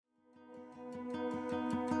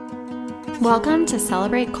Welcome to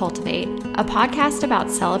Celebrate Cultivate, a podcast about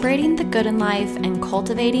celebrating the good in life and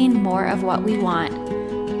cultivating more of what we want.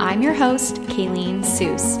 I'm your host, Kayleen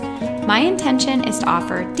Seuss. My intention is to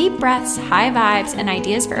offer deep breaths, high vibes, and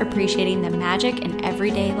ideas for appreciating the magic in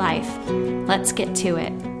everyday life. Let's get to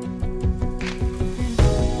it.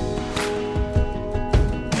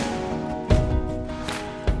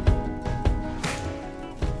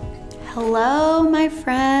 Hello, my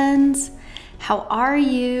friends. How are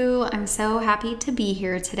you? I'm so happy to be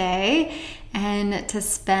here today and to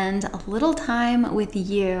spend a little time with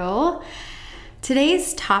you.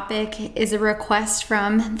 Today's topic is a request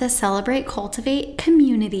from the Celebrate Cultivate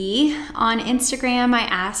community. On Instagram, I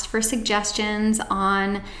asked for suggestions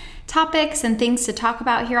on topics and things to talk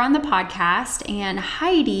about here on the podcast, and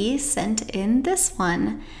Heidi sent in this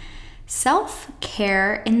one.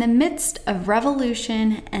 Self-care in the midst of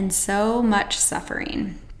revolution and so much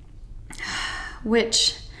suffering.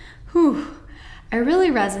 Which, I really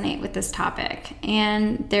resonate with this topic,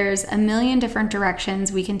 and there's a million different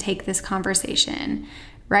directions we can take this conversation.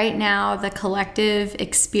 Right now, the collective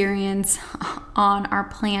experience on our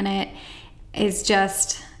planet is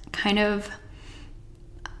just kind of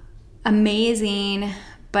amazing,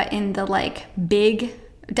 but in the big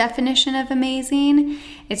definition of amazing,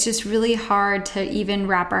 it's just really hard to even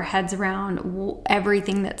wrap our heads around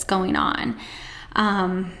everything that's going on.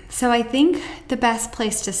 So I think the best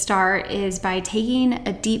place to start is by taking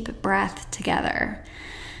a deep breath together.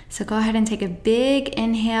 So go ahead and take a big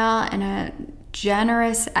inhale and a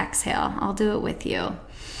generous exhale. I'll do it with you.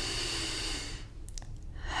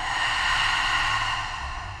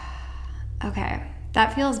 Okay,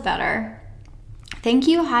 that feels better. Thank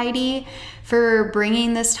you, Heidi, for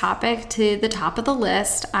bringing this topic to the top of the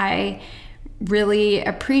list. I really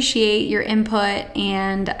appreciate your input,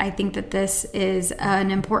 and I think that this is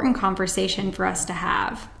an important conversation for us to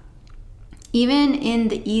have. Even in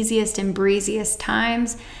the easiest and breeziest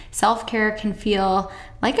times, self-care can feel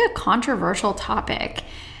like a controversial topic.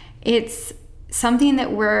 It's something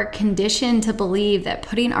that we're conditioned to believe that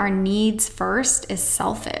putting our needs first is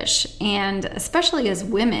selfish, and especially as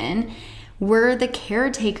women, we're the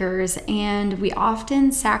caretakers, and we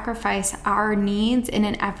often sacrifice our needs in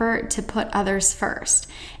an effort to put others first.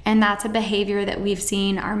 And that's a behavior that we've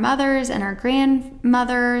seen our mothers and our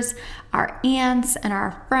grandmothers, our aunts and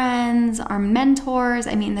our friends, our mentors.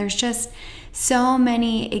 I mean, there's just so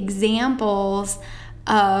many examples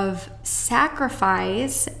of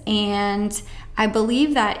sacrifice, and I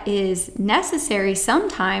believe that is necessary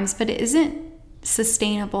sometimes, but it isn't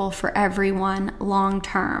sustainable for everyone long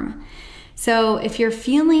term. So if you're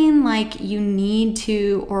feeling like you need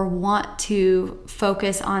to or want to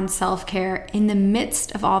focus on self-care in the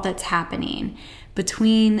midst of all that's happening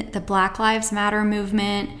between the Black Lives Matter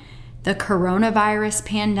movement, the coronavirus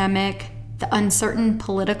pandemic, the uncertain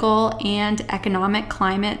political and economic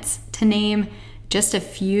climates, to name just a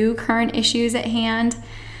few current issues at hand,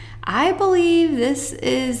 I believe this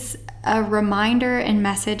is a reminder and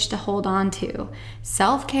message to hold on to.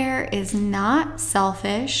 Self-care is not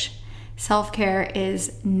selfish. Self-care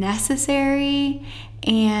is necessary,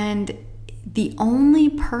 and the only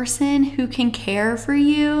person who can care for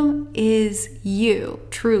you is you,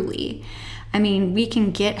 truly. I mean, we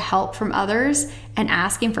can get help from others, and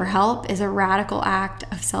asking for help is a radical act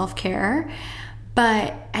of self-care.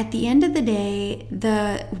 But at the end of the day,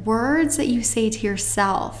 the words that you say to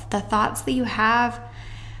yourself, the thoughts that you have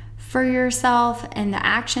for yourself, and the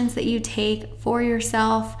actions that you take for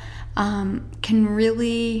yourself can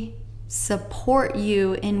really support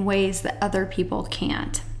you in ways that other people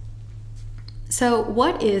can't. So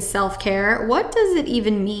what is self-care? What does it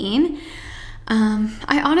even mean?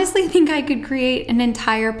 I honestly think I could create an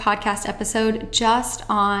entire podcast episode just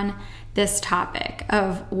on this topic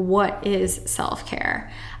of what is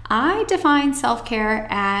self-care. I define self-care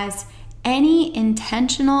as any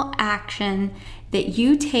intentional action that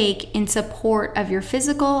you take in support of your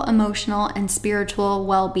physical, emotional, and spiritual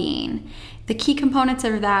well-being. The key components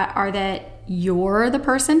of that are that you're the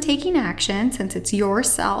person taking action, since it's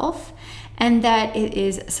yourself, and that it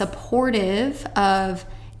is supportive of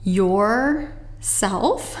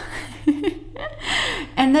yourself,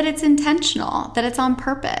 and that it's intentional, that it's on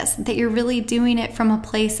purpose, that you're really doing it from a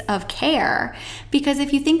place of care. Because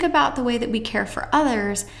if you think about the way that we care for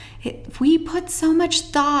others, we put so much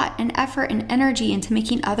thought and effort and energy into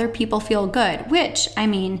making other people feel good, which, I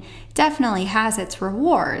mean, definitely has its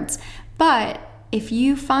rewards. But if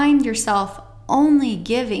you find yourself only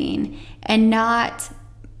giving and not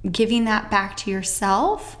giving that back to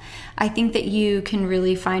yourself, I think that you can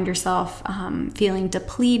really find yourself feeling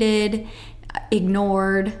depleted,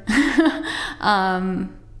 ignored,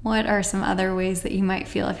 What are some other ways that you might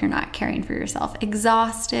feel if you're not caring for yourself?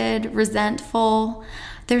 Exhausted, resentful.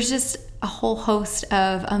 There's just a whole host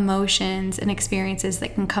of emotions and experiences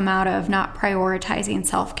that can come out of not prioritizing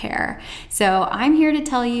self-care. So I'm here to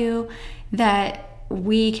tell you that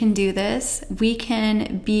we can do this. We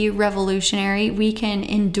can be revolutionary. We can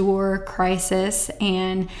endure crisis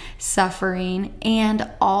and suffering and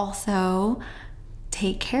also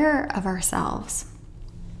take care of ourselves.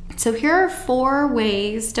 So here are 4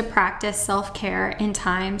 ways to practice self-care in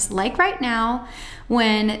times like right now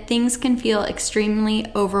when things can feel extremely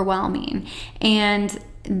overwhelming. And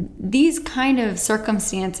these kind of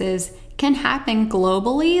circumstances can happen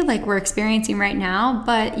globally like we're experiencing right now,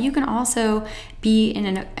 but you can also be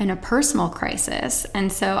in a personal crisis.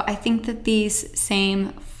 And so I think that these same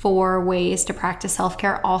 4 ways to practice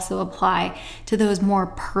self-care also apply to those more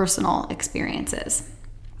personal experiences.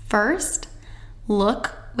 First,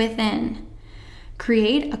 look within.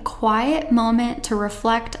 Create a quiet moment to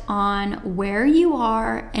reflect on where you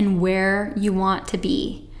are and where you want to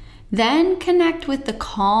be. Then connect with the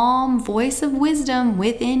calm voice of wisdom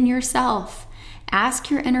within yourself. Ask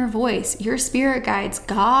your inner voice, your spirit guides,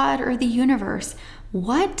 God or the universe,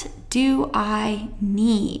 what do I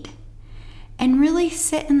need? And really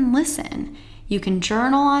sit and listen. You can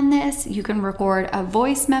journal on this, you can record a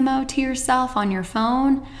voice memo to yourself on your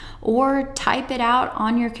phone, or type it out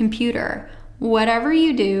on your computer. Whatever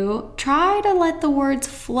you do, try to let the words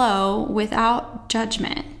flow without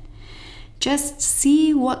judgment. Just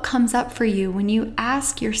see what comes up for you when you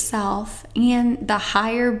ask yourself and the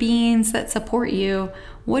higher beings that support you,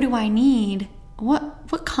 what do I need?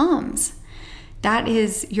 What comes? That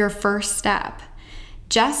is your first step.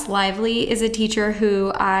 Jess Lively is a teacher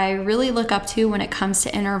who I really look up to when it comes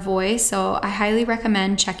to inner voice, so I highly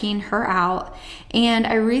recommend checking her out. And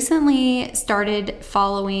I recently started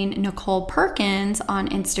following Nicole Perkins on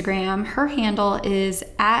Instagram. Her handle is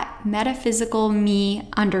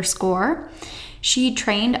 @metaphysicalme_. She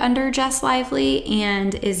trained under Jess Lively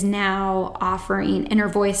and is now offering inner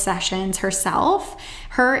voice sessions herself.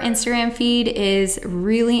 Her Instagram feed is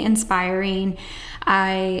really inspiring.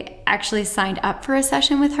 I actually signed up for a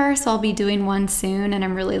session with her, so I'll be doing one soon, and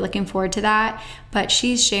I'm really looking forward to that. But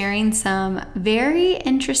she's sharing some very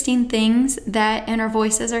interesting things that inner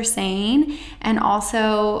voices are saying, and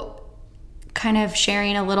also kind of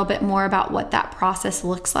sharing a little bit more about what that process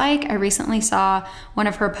looks like. I recently saw one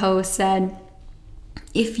of her posts said,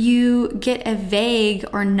 if you get a vague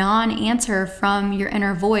or non-answer from your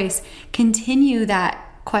inner voice, continue that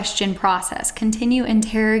question process. Continue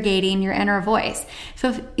interrogating your inner voice.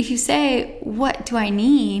 So if you say, what do I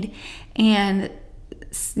need? And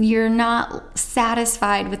you're not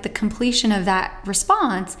satisfied with the completion of that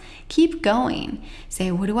response, keep going.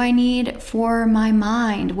 Say, what do I need for my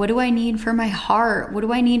mind? What do I need for my heart? What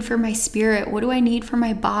do I need for my spirit? What do I need for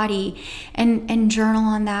my body? And journal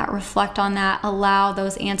on that, reflect on that, allow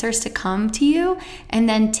those answers to come to you, and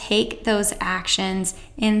then take those actions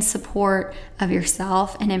in support of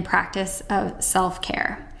yourself and in practice of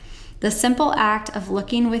self-care. The simple act of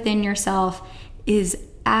looking within yourself is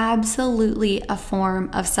absolutely a form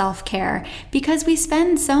of self-care, because we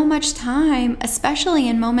spend so much time, especially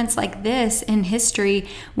in moments like this in history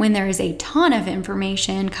when there is a ton of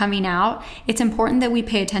information coming out. It's important that we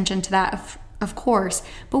pay attention to that, of course,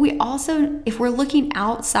 but we also, if we're looking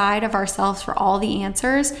outside of ourselves for all the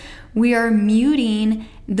answers, we are muting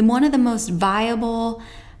one of the most viable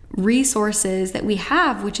resources that we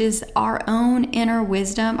have, which is our own inner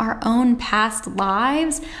wisdom, our own past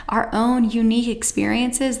lives, our own unique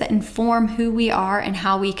experiences that inform who we are and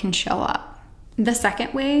how we can show up. The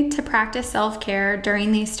second way to practice self-care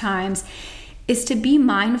during these times is to be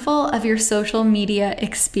mindful of your social media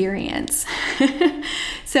experience.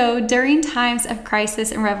 So during times of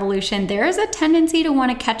crisis and revolution, there is a tendency to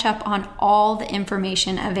want to catch up on all the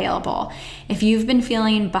information available. If you've been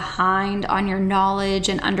feeling behind on your knowledge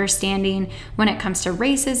and understanding when it comes to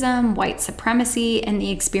racism, white supremacy, and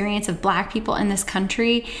the experience of Black people in this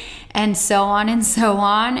country, and so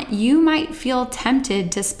on, you might feel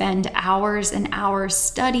tempted to spend hours and hours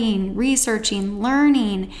studying, researching,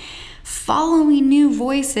 learning, following new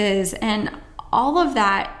voices, and all of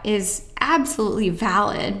that is absolutely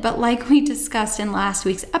valid. But like we discussed in last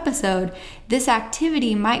week's episode, this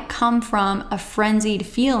activity might come from a frenzied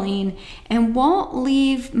feeling and won't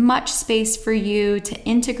leave much space for you to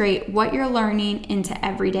integrate what you're learning into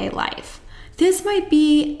everyday life. This might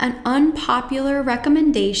be an unpopular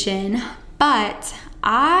recommendation, but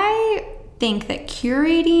I think that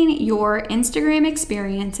curating your Instagram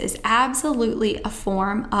experience is absolutely a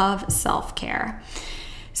form of self-care.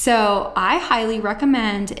 So I highly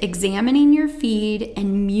recommend examining your feed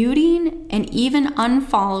and muting and even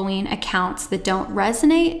unfollowing accounts that don't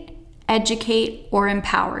resonate, educate, or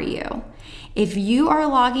empower you. If you are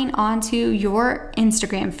logging onto your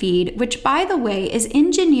Instagram feed, which by the way is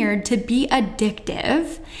engineered to be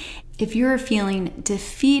addictive, if you're feeling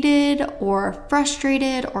defeated or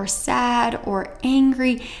frustrated or sad or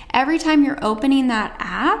angry every time you're opening that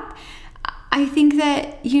app, I think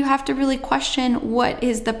that you have to really question what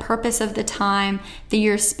is the purpose of the time that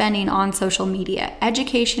you're spending on social media.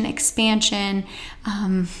 Education, expansion,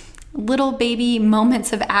 little baby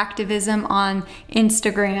moments of activism on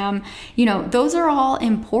Instagram. Those are all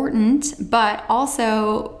important, but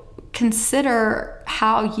also consider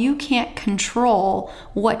how you can't control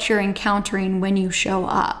what you're encountering when you show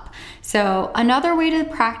up. So another way to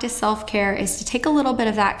practice self-care is to take a little bit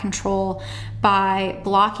of that control by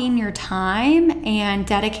blocking your time and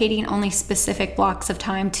dedicating only specific blocks of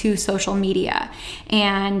time to social media.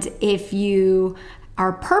 And if you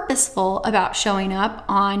are purposeful about showing up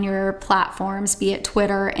on your platforms, be it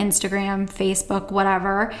Twitter, Instagram, Facebook,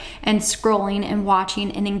 whatever, and scrolling and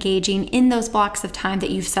watching and engaging in those blocks of time that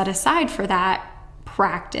you've set aside for that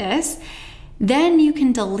practice, then you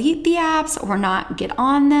can delete the apps or not get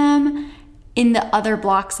on them in the other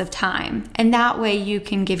blocks of time. And that way you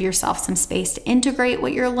can give yourself some space to integrate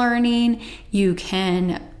what you're learning. You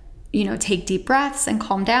can take deep breaths and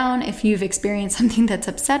calm down if you've experienced something that's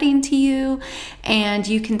upsetting to you. And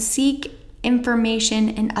you can seek information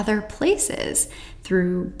in other places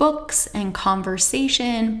through books and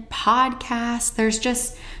conversation, podcasts. There's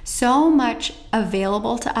just so much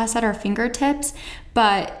available to us at our fingertips.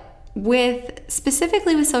 But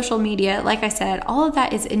specifically with social media, like I said, all of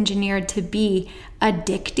that is engineered to be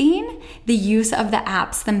addicting. The use of the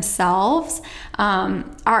apps themselves,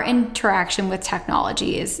 our interaction with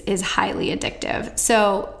technology is highly addictive.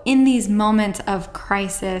 So in these moments of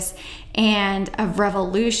crisis and of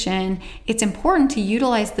revolution, it's important to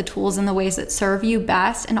utilize the tools in the ways that serve you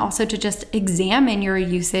best, and also to just examine your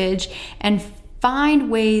usage and find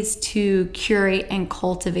ways to curate and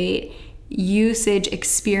cultivate usage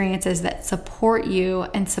experiences that support you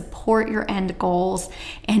and support your end goals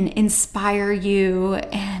and inspire you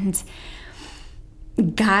and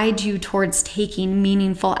guide you towards taking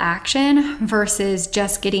meaningful action versus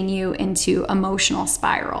just getting you into emotional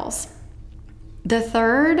spirals. The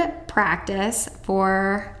third practice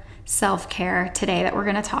for self-care today that we're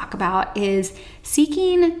going to talk about is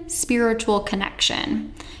seeking spiritual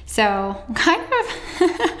connection. So kind of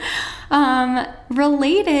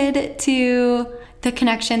related to the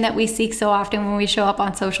connection that we seek so often when we show up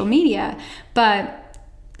on social media, but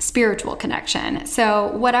spiritual connection. So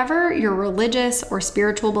whatever your religious or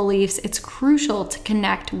spiritual beliefs, it's crucial to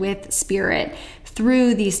connect with spirit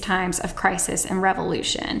through these times of crisis and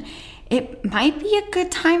revolution. It might be a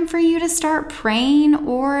good time for you to start praying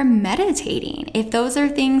or meditating. If those are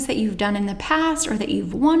things that you've done in the past or that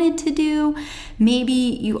you've wanted to do, maybe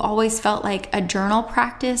you always felt like a journal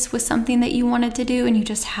practice was something that you wanted to do and you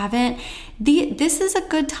just haven't. This is a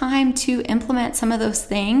good time to implement some of those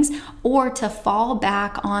things or to fall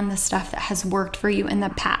back on the stuff that has worked for you in the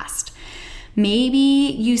past. Maybe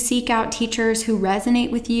you seek out teachers who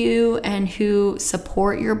resonate with you and who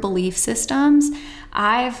support your belief systems.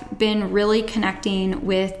 I've been really connecting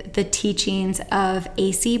with the teachings of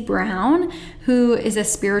A.C. Brown, who is a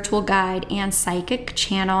spiritual guide and psychic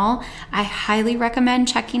channel. I highly recommend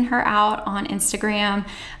checking her out on Instagram.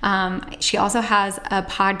 She also has a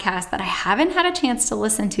podcast that I haven't had a chance to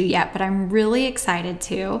listen to yet, but I'm really excited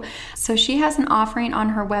to. So she has an offering on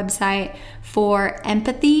her website for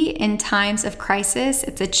empathy in times of crisis.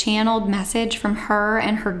 It's a channeled message from her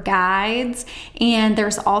and her guides. And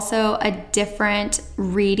there's also a different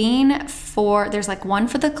reading there's like one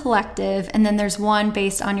for the collective, and then there's one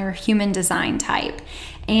based on your human design type.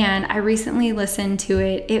 And I recently listened to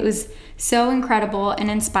it. It was so incredible and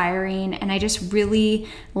inspiring, and I just really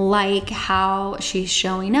like how she's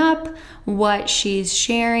showing up, what she's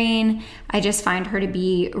sharing. I just find her to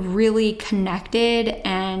be really connected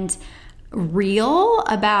and real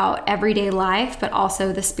about everyday life, but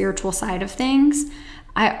also the spiritual side of things.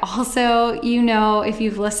 I also, if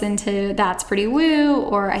you've listened to That's Pretty Woo,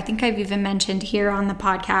 or I think I've even mentioned here on the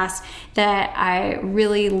podcast that I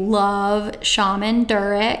really love Shaman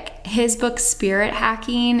Durek. His book Spirit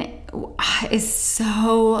Hacking is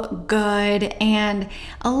so good, and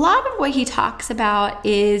a lot of what he talks about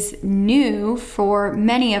is new for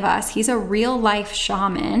many of us. He's a real life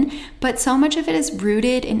shaman, but so much of it is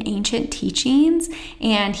rooted in ancient teachings,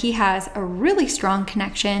 and he has a really strong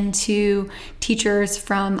connection to teachers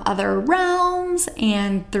from other realms realms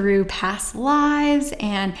and through past lives.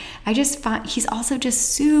 And I just find he's also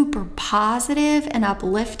just super positive and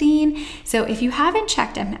uplifting. So if you haven't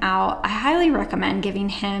checked him out, I highly recommend giving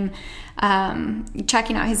him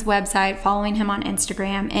checking out his website, following him on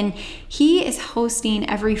Instagram. And he is hosting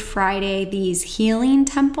every Friday these healing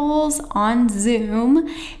temples on Zoom,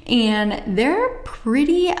 and they're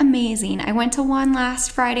pretty amazing. I went to one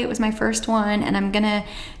last Friday. It was my first one, and I'm gonna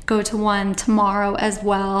go to one tomorrow as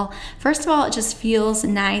well. First of all, it just feels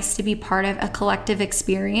nice to be part of a collective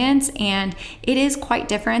experience, and it is quite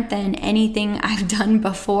different than anything I've done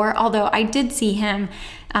before, although I did see him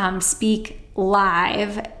speak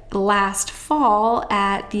live last fall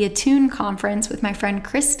at the Attune conference with my friend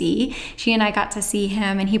Christy. She and I got to see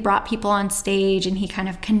him, and he brought people on stage, and he kind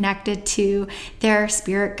of connected to their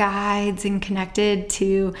spirit guides and connected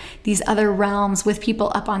to these other realms with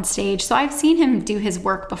people up on stage. So I've seen him do his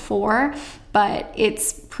work before, but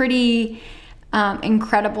it's pretty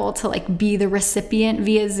incredible to like be the recipient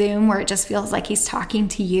via Zoom, where it just feels like he's talking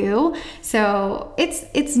to you. So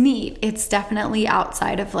it's neat. It's definitely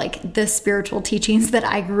outside of like the spiritual teachings that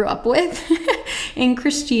I grew up with in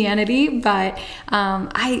Christianity, but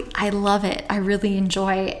I love it. I really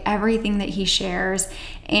enjoy everything that he shares.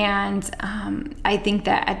 And I think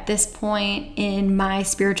that at this point in my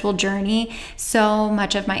spiritual journey, so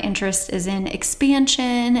much of my interest is in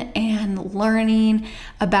expansion and learning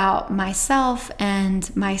about myself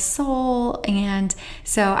and my soul. And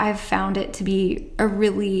so I've found his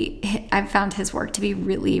work to be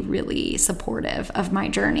really, really supportive of my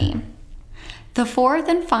journey. The fourth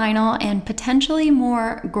and final and potentially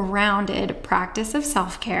more grounded practice of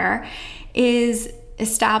self-care is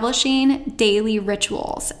establishing daily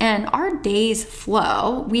rituals. And our days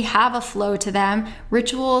flow. We have a flow to them.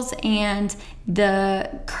 Rituals and the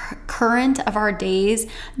current of our days,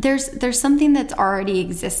 there's something that's already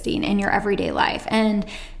existing in your everyday life. And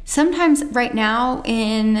sometimes right now,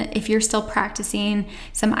 if you're still practicing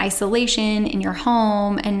some isolation in your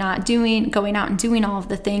home and not going out and doing all of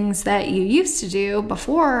the things that you used to do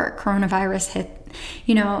before coronavirus hit,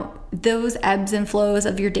 those ebbs and flows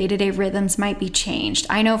of your day-to-day rhythms might be changed.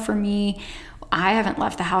 I know for me, I haven't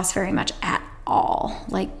left the house very much at all,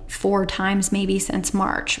 like 4 times maybe since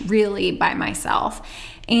March, really by myself.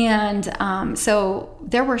 And so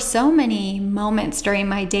there were so many moments during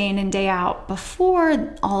my day in and day out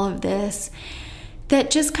before all of this that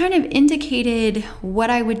just kind of indicated what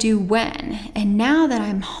I would do when. And now that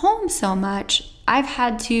I'm home so much, I've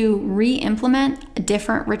had to re-implement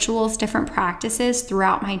different rituals, different practices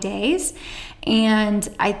throughout my days. And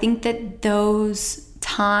I think that those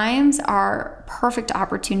times are perfect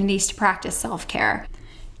opportunities to practice self-care.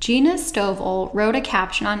 Gina Stovall wrote a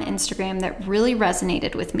caption on Instagram that really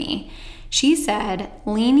resonated with me. She said,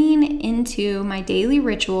 "Leaning into my daily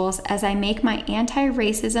rituals as I make my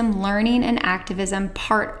anti-racism learning and activism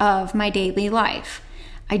part of my daily life.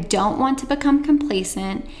 I don't want to become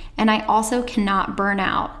complacent, and I also cannot burn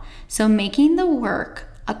out. So making the work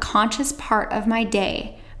a conscious part of my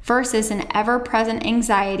day versus an ever-present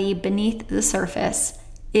anxiety beneath the surface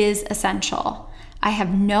is essential. I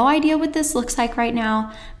have no idea what this looks like right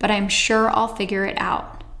now, but I'm sure I'll figure it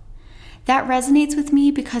out." That resonates with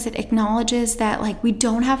me because it acknowledges that we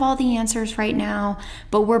don't have all the answers right now,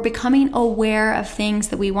 but we're becoming aware of things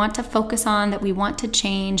that we want to focus on, that we want to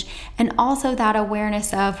change, and also that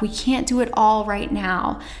awareness of we can't do it all right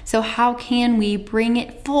now. So how can we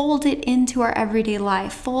fold it into our everyday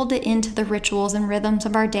life, fold it into the rituals and rhythms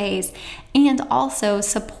of our days, and also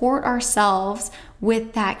support ourselves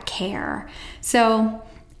with that care. So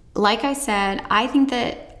like I said, I think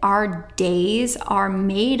that our days are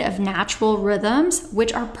made of natural rhythms,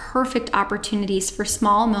 which are perfect opportunities for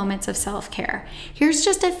small moments of self-care. Here's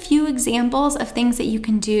just a few examples of things that you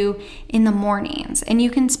can do in the mornings, and you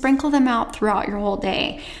can sprinkle them out throughout your whole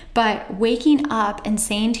day. But waking up and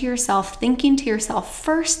saying to yourself, thinking to yourself,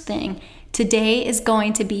 first thing, today is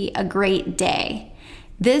going to be a great day.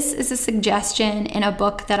 This is a suggestion in a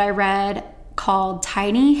book that I read called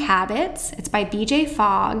Tiny Habits. It's by BJ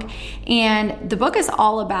Fogg, and the book is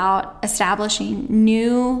all about establishing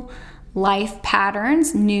new life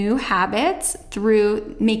patterns, new habits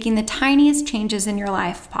through making the tiniest changes in your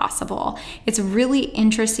life possible. It's a really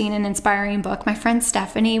interesting and inspiring book. My friend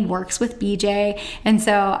Stephanie works with BJ, and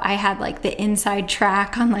so I had the inside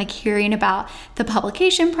track on hearing about the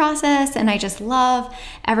publication process, and I just love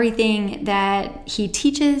everything that he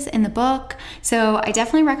teaches in the book. So I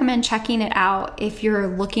definitely recommend checking it out if you're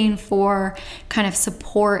looking for kind of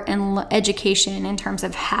support and education in terms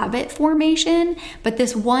of habit formation. But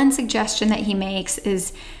this one suggestion that he makes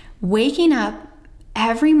is waking up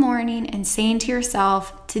every morning and saying to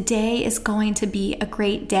yourself, today is going to be a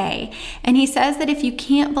great day. And he says that if you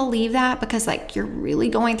can't believe that because like you're really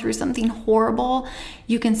going through something horrible,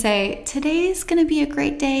 you can say, today is going to be a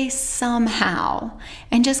great day somehow,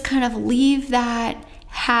 and just kind of leave that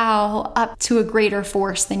how up to a greater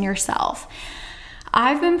force than yourself.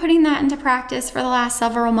 I've been putting that into practice for the last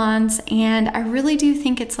several months, and I really do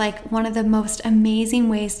think it's like one of the most amazing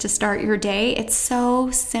ways to start your day. It's so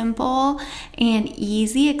simple and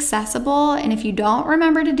easy, accessible, and if you don't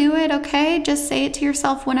remember to do it, okay, just say it to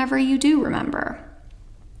yourself whenever you do remember.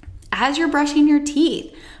 As you're brushing your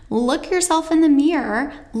teeth, look yourself in the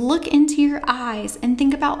mirror, look into your eyes, and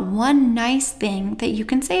think about one nice thing that you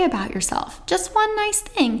can say about yourself. Just one nice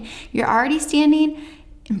thing. You're already standing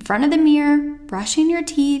in front of the mirror, brushing your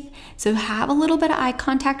teeth, so have a little bit of eye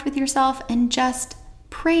contact with yourself and just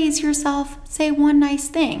praise yourself. Say one nice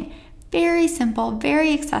thing. Very simple,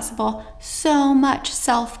 very accessible, so much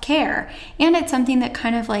self-care. And it's something that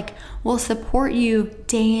kind of like will support you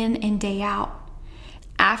day in and day out.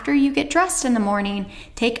 After you get dressed in the morning,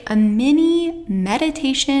 take a mini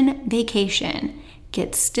meditation vacation.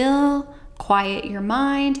 Get still, quiet your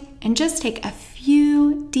mind, and just take a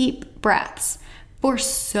few deep breaths. For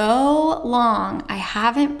so long, I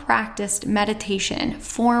haven't practiced meditation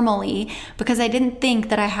formally because I didn't think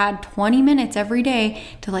that I had 20 minutes every day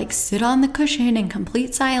to like sit on the cushion in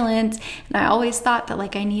complete silence. And I always thought that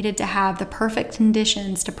like I needed to have the perfect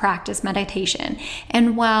conditions to practice meditation.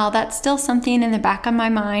 And while that's still something in the back of my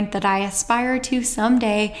mind that I aspire to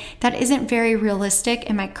someday, that isn't very realistic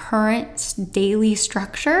in my current daily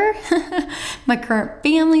structure, my current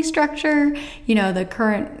family structure, the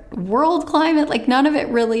current world climate, like none of it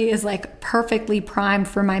really is like perfectly primed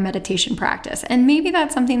for my meditation practice. And maybe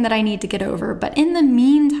that's something that I need to get over. But in the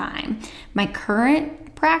meantime, my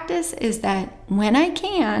current practice is that when I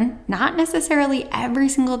can, not necessarily every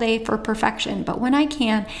single day for perfection, but when I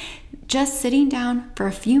can, just sitting down for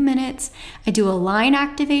a few minutes. I do a line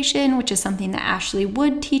activation, which is something that Ashley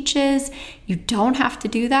Wood teaches. You don't have to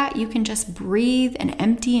do that. You can just breathe and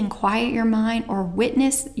empty and quiet your mind or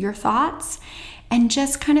witness your thoughts and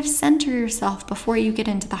just kind of center yourself before you get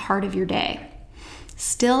into the heart of your day.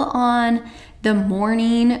 Still on the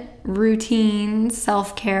morning routine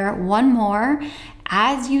self-care, one more.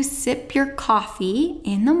 As you sip your coffee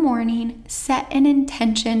in the morning, set an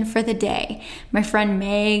intention for the day. My friend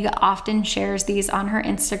Meg often shares these on her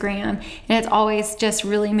Instagram, and it always just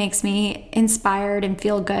really makes me inspired and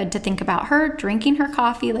feel good to think about her drinking her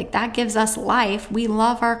coffee. Like that gives us life. We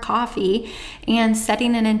love our coffee, and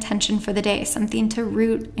setting an intention for the day, something to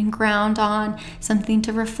root and ground on, something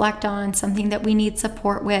to reflect on, something that we need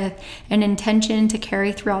support with. An intention to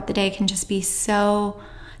carry throughout the day can just be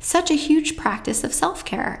such a huge practice of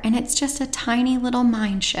self-care, and it's just a tiny little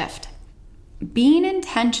mind shift. Being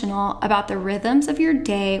intentional about the rhythms of your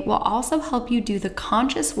day will also help you do the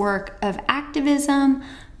conscious work of activism,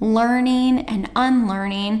 learning, and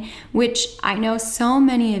unlearning, which I know so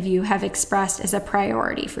many of you have expressed as a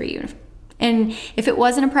priority for you. And if it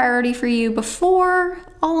wasn't a priority for you before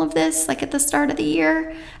all of this, like at the start of the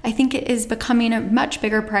year, I think it is becoming a much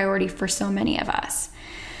bigger priority for so many of us.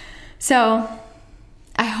 So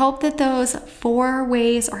I hope that those 4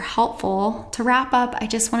 ways are helpful. To wrap up, I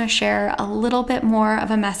just want to share a little bit more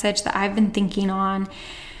of a message that I've been thinking on,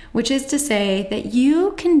 which is to say that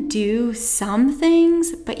you can do some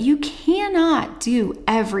things, but you cannot do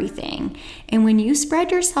everything. And when you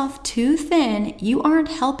spread yourself too thin, you aren't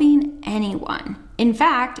helping anyone. In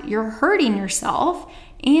fact, you're hurting yourself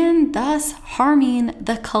and thus harming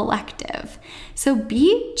the collective. So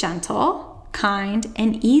be gentle, kind,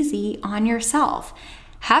 and easy on yourself.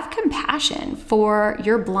 Have compassion for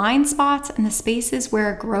your blind spots and the spaces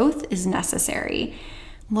where growth is necessary.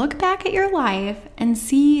 Look back at your life and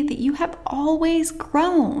see that you have always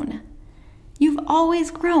grown. You've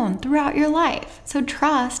always grown throughout your life. So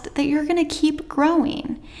trust that you're going to keep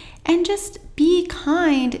growing. And just be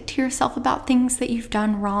kind to yourself about things that you've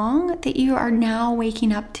done wrong, that you are now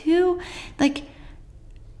waking up to. Like,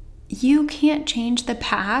 you can't change the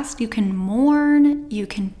past. You can mourn, you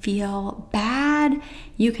can feel bad,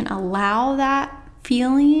 you can allow that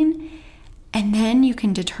feeling, and then you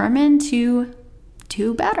can determine to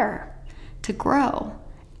do better, to grow.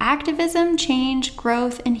 Activism, change,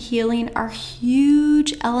 growth, and healing are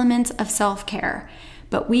huge elements of self-care,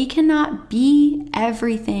 but we cannot be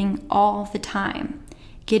everything all the time.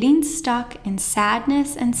 Getting stuck in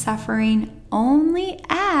sadness and suffering only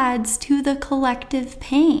adds to the collective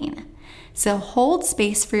pain. So hold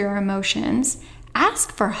space for your emotions,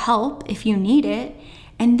 ask for help if you need it,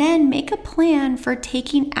 and then make a plan for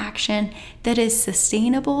taking action that is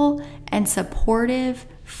sustainable and supportive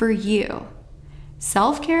for you.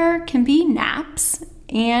 Self-care can be naps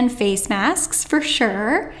and face masks for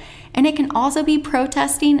sure, and it can also be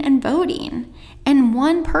protesting and voting. And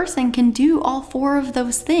one person can do all 4 of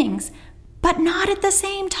those things, but not at the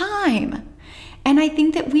same time. And I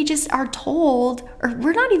think that we just are told, or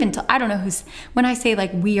we're not even told, I don't know when I say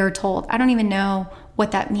like we are told, I don't even know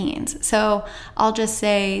what that means. So I'll just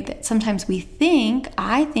say that sometimes you think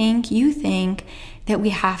that we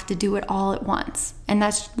have to do it all at once. And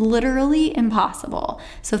that's literally impossible.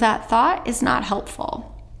 So that thought is not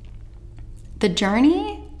helpful. The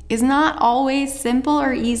journey is not always simple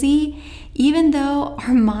or easy, even though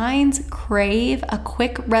our minds crave a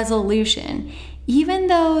quick resolution. Even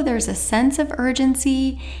though there's a sense of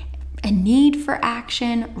urgency and need for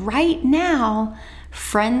action right now,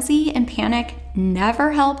 frenzy and panic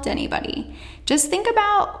never helped anybody. Just think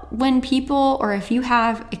about when people, or if you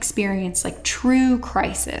have experienced like true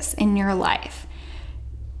crisis in your life,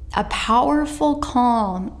 a powerful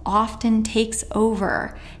calm often takes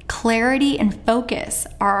over. Clarity and focus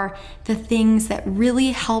are the things that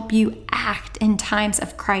really help you act in times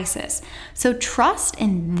of crisis. So trust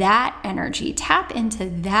in that energy, tap into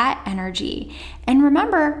that energy. And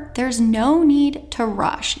remember, there's no need to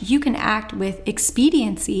rush. You can act with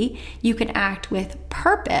expediency, you can act with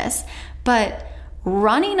purpose, but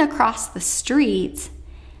running across the street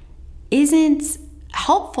isn't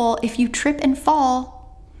helpful if you trip and fall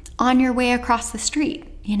on your way across the street,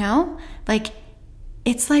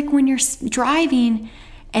 It's like when you're driving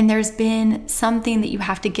and there's been something that you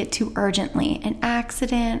have to get to urgently, an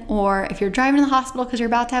accident, or if you're driving to the hospital because you're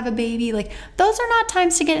about to have a baby, those are not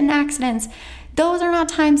times to get in accidents. Those are not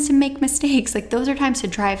times to make mistakes. Those are times to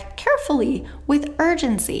drive carefully with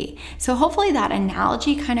urgency. So hopefully that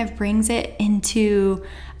analogy kind of brings it into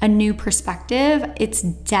a new perspective. It's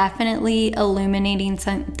definitely illuminating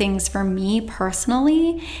some things for me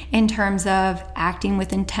personally in terms of acting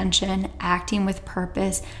with intention, acting with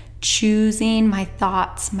purpose, choosing my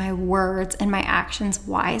thoughts, my words, and my actions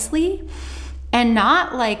wisely, and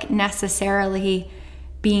not necessarily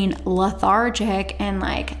being lethargic and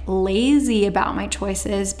lazy about my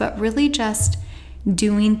choices, but really just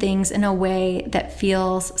doing things in a way that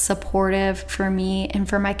feels supportive for me and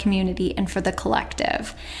for my community and for the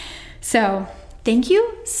collective. So thank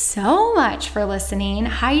you so much for listening.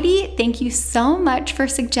 Heidi, thank you so much for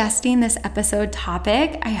suggesting this episode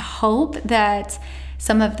topic. I hope that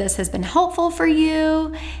some of this has been helpful for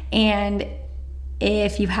you. And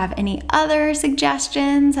if you have any other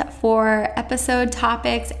suggestions for episode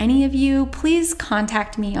topics, any of you, please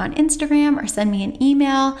contact me on Instagram or send me an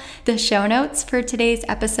email. The show notes for today's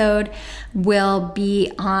episode will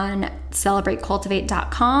be on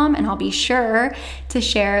celebratecultivate.com, and I'll be sure to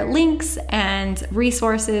share links and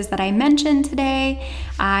resources that I mentioned today.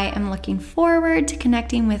 I am looking forward to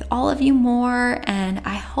connecting with all of you more, and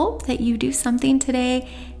I hope that you do something today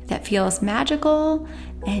that feels magical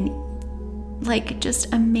and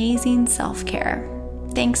just amazing self-care.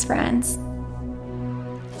 Thanks, friends.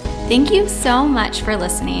 Thank you so much for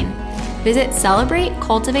listening. Visit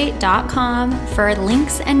celebratecultivate.com for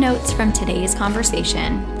links and notes from today's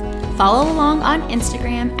conversation. Follow along on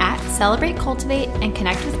Instagram at celebratecultivate and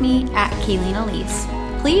connect with me at Kayleen Elise.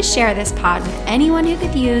 Please share this pod with anyone who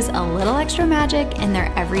could use a little extra magic in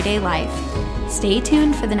their everyday life. Stay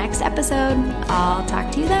tuned for the next episode. I'll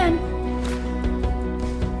talk to you then.